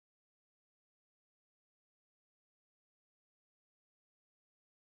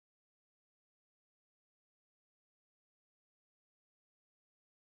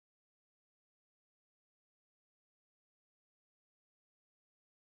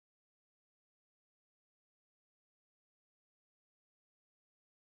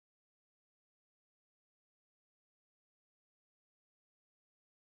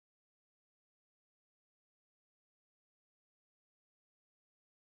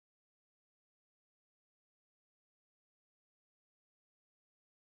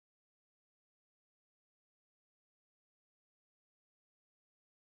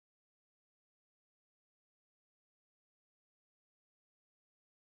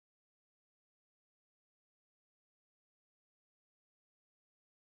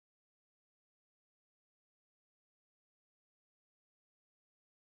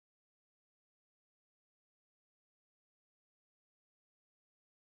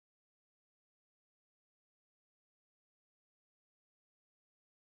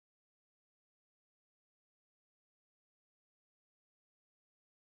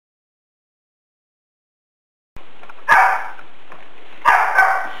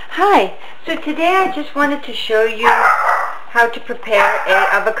Hi, so today I just wanted to show you how to prepare an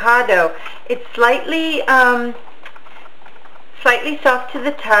avocado. It's slightly soft to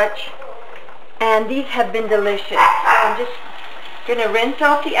the touch, and these have been delicious. So I'm just going to rinse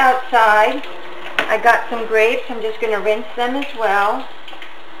off the outside. I got some grapes, I'm just going to rinse them as well.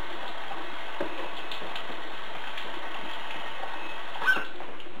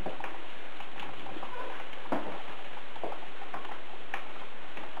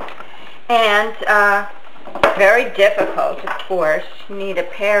 And very difficult, of course. You need a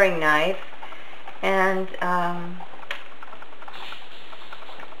paring knife, and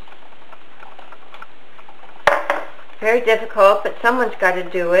very difficult, but someone's got to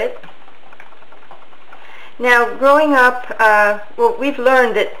do it. Now, growing up, well, we've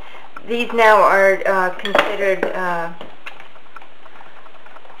learned that these now are considered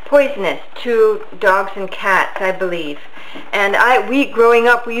poisonous to dogs and cats, I believe. And growing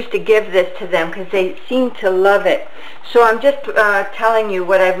up, we used to give this to them because they seemed to love it. So I'm just telling you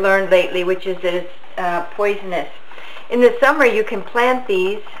what I've learned lately, which is that it's poisonous. In the summer, you can plant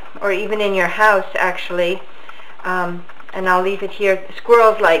these, or even in your house, actually. And I'll leave it here.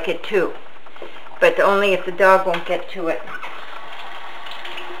 Squirrels like it too, but only if the dog won't get to it.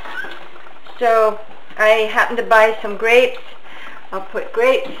 So I happened to buy some grapes. I'll put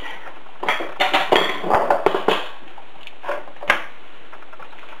grapes.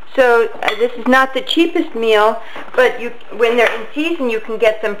 So this is not the cheapest meal, but when they're in season, you can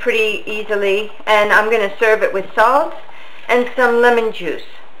get them pretty easily. And I'm going to serve it with salt and some lemon juice.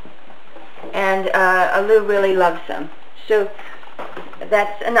 And Lou really loves them. So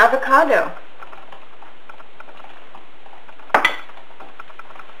that's an avocado.